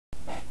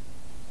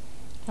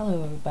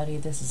Hello everybody,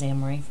 this is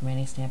Anne-Marie from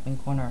Annie's Stamping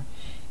Corner,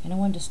 and I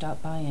wanted to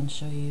stop by and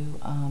show you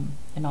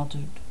an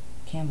altered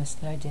canvas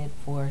that I did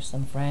for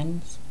some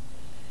friends.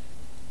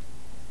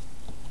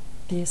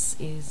 This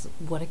is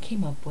what I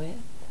came up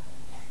with,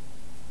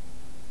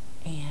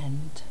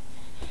 and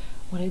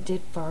what I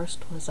did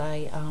first was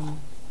I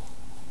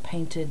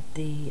painted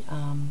the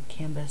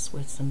canvas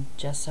with some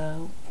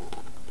gesso,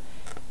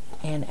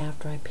 and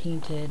after I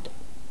painted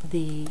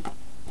the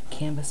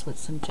canvas with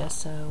some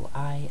gesso,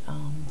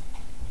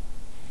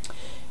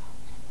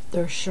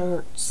 their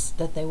shirts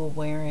that they were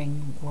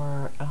wearing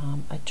were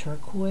a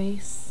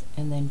turquoise,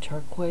 and then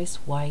turquoise,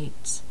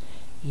 white,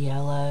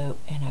 yellow,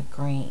 and a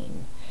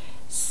green.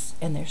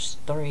 And there's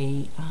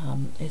three.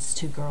 It's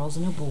two girls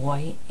and a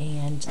boy,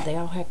 and they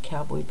all had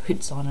cowboy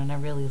boots on, and I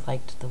really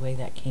liked the way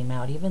that came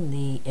out. Even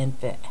the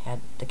infant had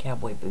the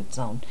cowboy boots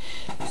on.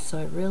 So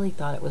I really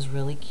thought it was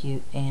really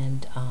cute,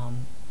 and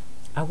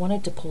I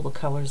wanted to pull the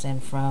colors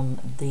in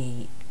from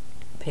the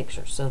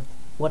picture. So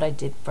what I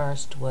did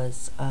first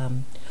was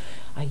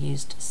I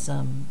used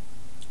some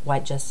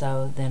white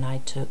gesso, then I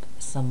took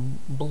some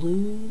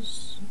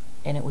blues,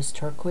 and it was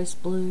turquoise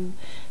blue,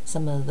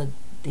 some of the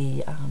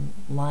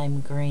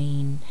lime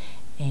green,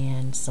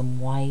 and some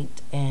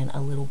white, and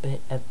a little bit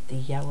of the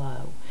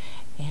yellow,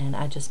 and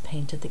I just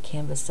painted the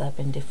canvas up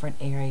in different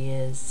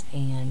areas,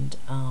 and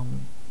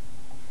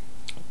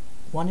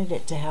wanted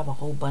it to have a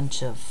whole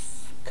bunch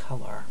of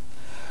color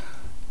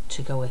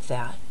to go with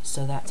that.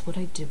 So that's what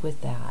I did with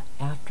that.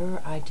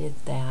 After I did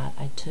that,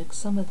 I took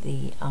some of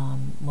the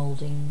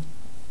molding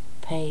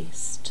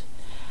paste,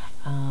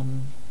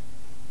 and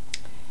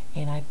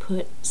I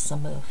put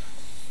some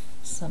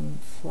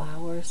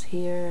flowers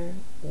here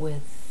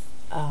with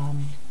a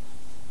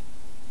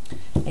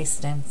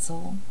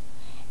stencil,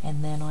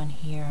 and then on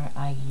here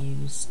I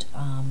used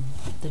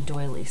the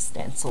doily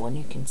stencil, and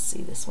you can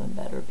see this one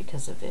better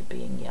because of it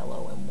being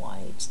yellow and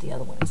white. The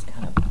other one is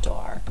kind of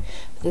dark.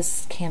 But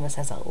this canvas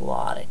has a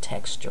lot of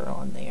texture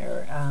on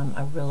there.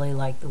 I really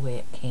like the way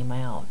it came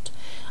out.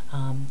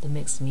 The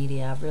mixed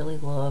media, I really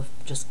love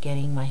just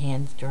getting my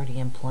hands dirty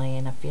and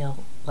playing. I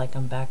feel like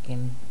I'm back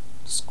in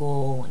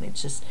school, and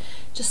it's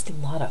just a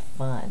lot of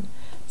fun.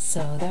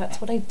 So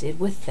that's what I did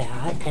with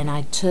that, and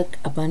I took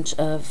a bunch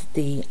of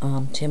the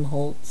Tim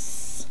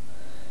Holtz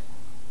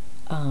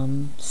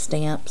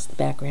stamps, the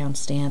background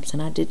stamps,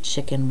 and I did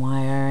chicken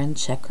wire and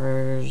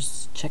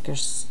checkers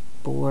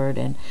board,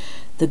 and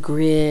the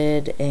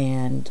grid,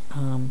 and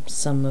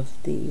some of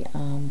the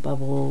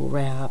bubble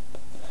wrap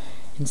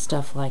and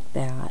stuff like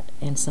that,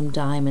 and some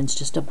diamonds,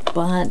 just a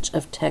bunch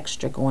of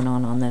texture going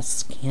on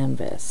this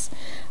canvas.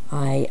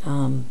 I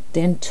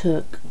then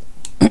took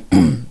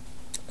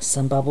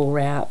some bubble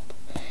wrap,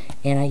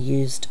 and I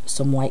used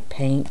some white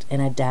paint,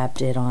 and I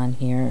dabbed it on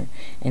here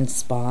in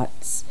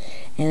spots,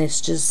 and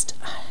it's just,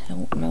 I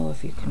don't know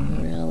if you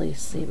can really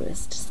see, but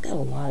it's just got a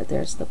lot of,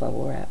 there's the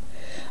bubble wrap.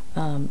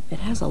 It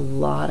has a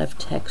lot of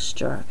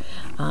texture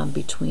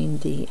between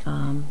the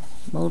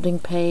molding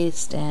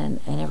paste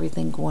and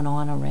everything going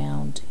on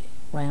around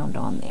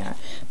on there.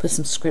 Put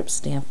some script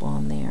stamp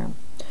on there.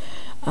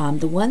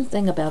 The one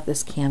thing about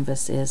this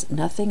canvas is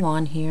nothing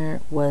on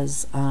here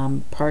was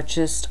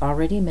purchased,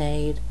 already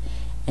made,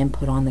 and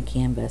put on the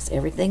canvas.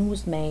 Everything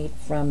was made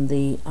from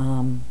the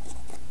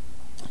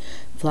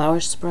flower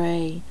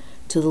spray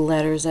to the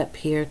letters up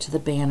here to the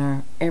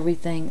banner.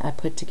 Everything I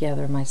put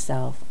together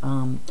myself,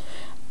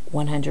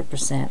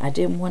 100%. I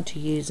didn't want to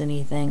use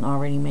anything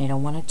already made. I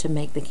wanted to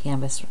make the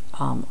canvas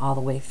all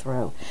the way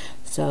through.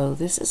 So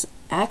this is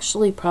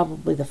actually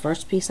probably the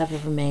first piece I've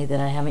ever made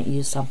that I haven't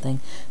used something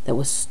that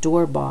was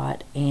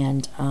store-bought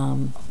and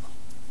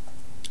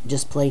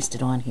just placed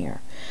it on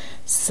here.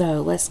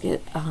 So let's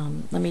get,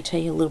 let me tell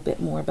you a little bit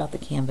more about the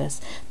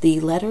canvas. The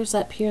letters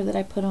up here that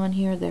I put on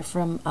here, they're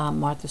from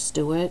Martha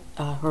Stewart,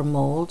 her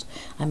mold.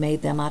 I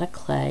made them out of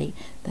clay,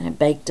 then I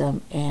baked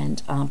them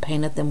and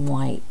painted them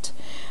white.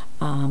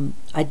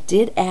 I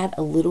did add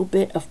a little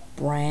bit of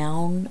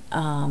brown.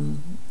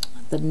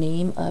 The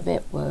name of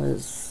it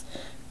was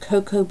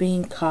Cocoa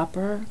Bean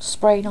Copper,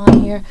 sprayed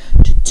on here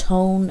to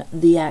tone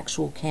the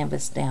actual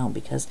canvas down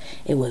because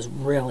it was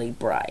really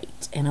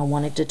bright, and I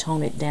wanted to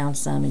tone it down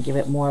some and give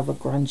it more of a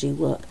grungy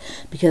look,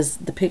 because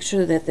the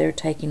picture that they're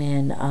taking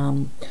in,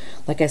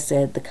 like I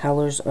said, the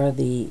colors are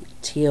the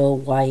teal,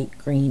 white,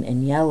 green,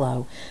 and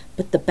yellow,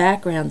 but the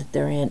background that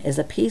they're in is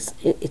a piece,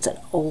 it's an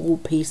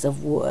old piece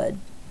of wood,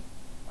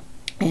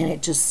 and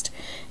it just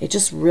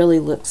really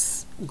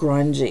looks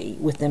grungy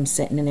with them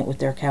sitting in it with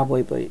their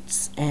cowboy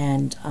boots,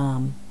 and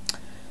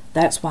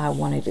that's why I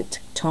wanted it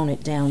to tone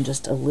it down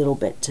just a little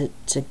bit to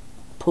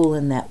pull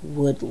in that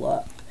wood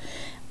look.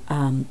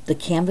 The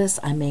canvas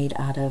I made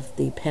out of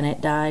the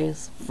pennant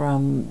dies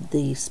from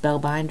the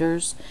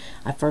Spellbinders.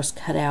 I first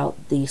cut out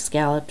the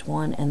scalloped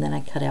one, and then I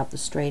cut out the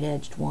straight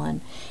edged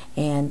one,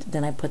 and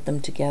then I put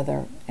them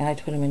together, and I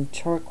put them in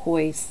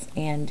turquoise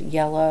and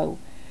yellow,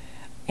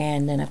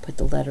 and then I put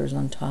the letters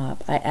on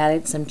top. I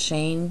added some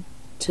chain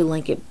to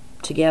link it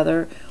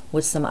together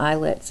with some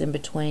eyelets in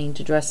between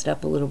to dress it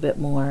up a little bit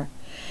more,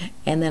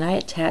 And then I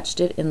attached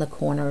it in the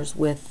corners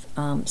with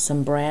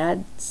some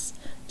brads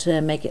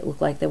to make it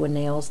look like there were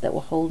nails that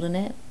were holding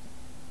it.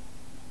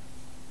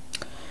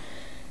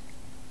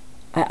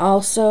 I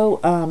also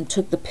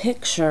took the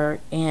picture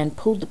and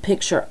pulled the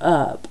picture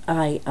up.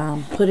 I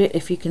put it,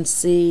 if you can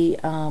see,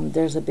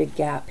 there's a big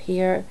gap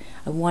here.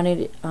 I wanted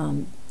it,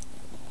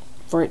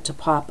 for it to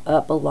pop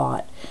up a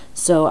lot.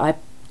 So I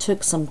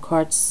took some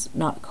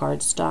not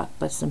cardstock,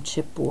 but some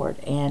chipboard,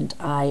 and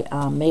I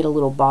made a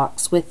little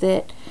box with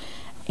it,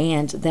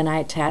 and then I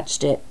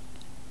attached it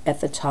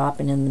at the top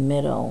and in the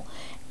middle,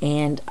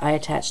 and I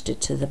attached it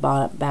to the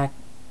back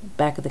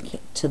of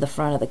the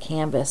front of the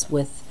canvas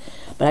with,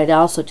 but I'd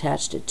also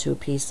attached it to a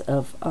piece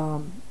of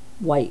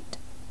white,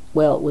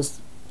 well, it was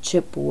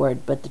chipboard,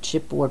 but the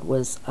chipboard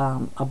was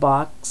a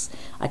box.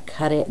 I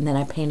cut it and then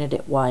I painted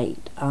it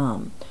white,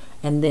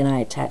 and then I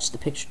attached the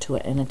picture to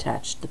it and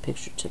attached the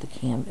picture to the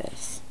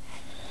canvas.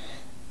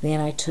 Then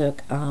I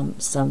took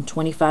some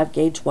 25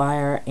 gauge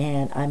wire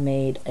and I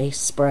made a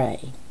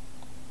spray.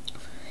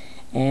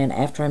 And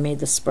after I made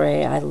the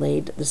spray, I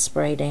laid the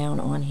spray down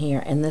on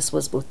here. And this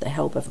was with the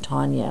help of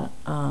Tanya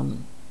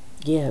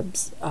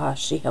Gibbs.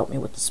 She helped me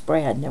with the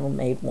spray. I'd never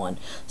made one.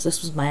 So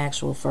this was my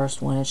actual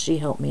first one, and she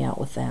helped me out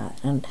with that.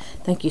 And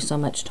thank you so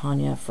much,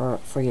 Tanya, for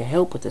your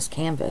help with this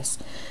canvas.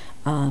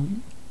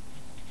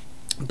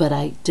 But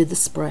I did the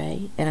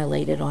spray, and I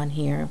laid it on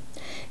here.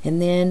 And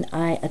then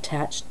I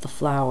attached the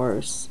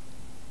flowers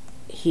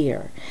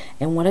here.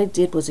 And what I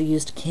did was I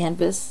used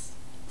canvas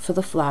for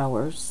the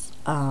flowers.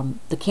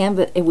 The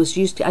canvas,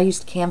 I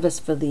used canvas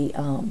for the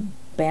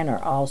banner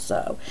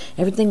also.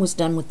 Everything was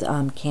done with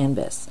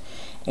canvas,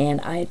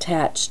 and I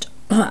attached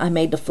I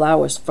made the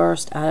flowers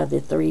first out of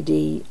the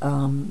 3D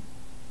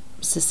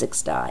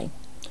Sizzix die,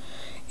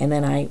 and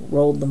then I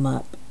rolled them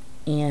up,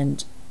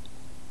 and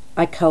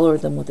I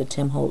colored them with the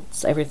Tim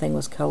Holtz. Everything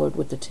was colored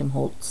with the Tim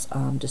Holtz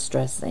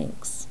Distress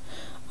inks.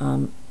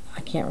 I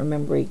can't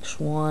remember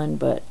each one,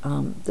 but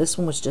this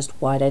one was just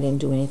white. I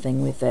didn't do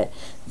anything with it.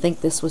 I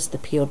think this was the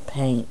peeled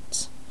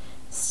paint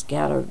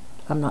scattered.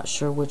 I'm not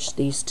sure which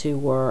these two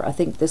were. I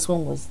think this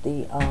one was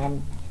the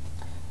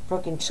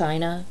Broken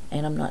China,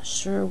 and I'm not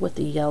sure what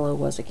the yellow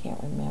was. I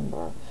can't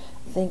remember.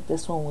 I think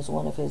this one was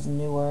one of his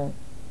newer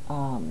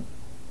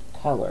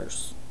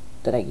colors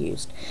that I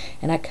used.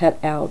 And I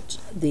cut out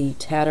the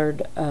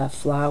tattered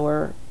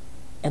flower,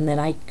 and then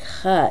I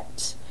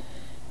cut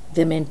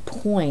them in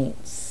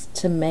points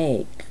to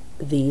make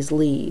these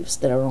leaves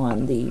that are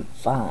on the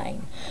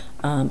vine.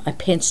 I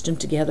pinched them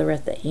together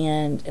at the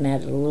end and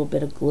added a little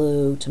bit of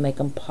glue to make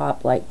them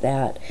pop like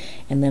that,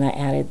 and then I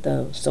added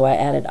those. So I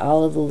added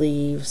all of the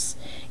leaves,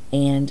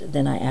 and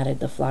then I added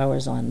the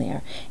flowers on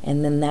there,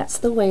 and then that's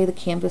the way the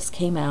canvas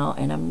came out,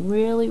 and I'm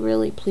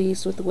really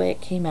pleased with the way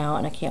it came out,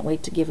 and I can't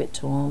wait to give it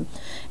to them.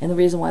 And the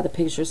reason why the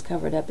picture is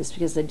covered up is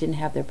because they didn't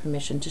have their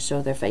permission to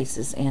show their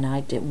faces, and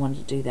I didn't want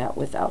to do that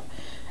without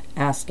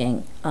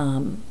asking.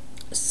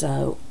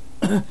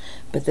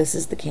 But this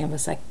is the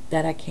canvas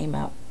that I came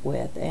out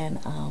with, and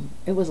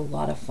it was a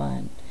lot of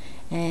fun.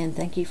 And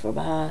thank you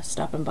for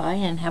stopping by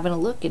and having a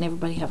look, and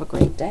everybody have a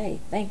great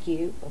day. Thank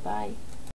you. Bye-bye.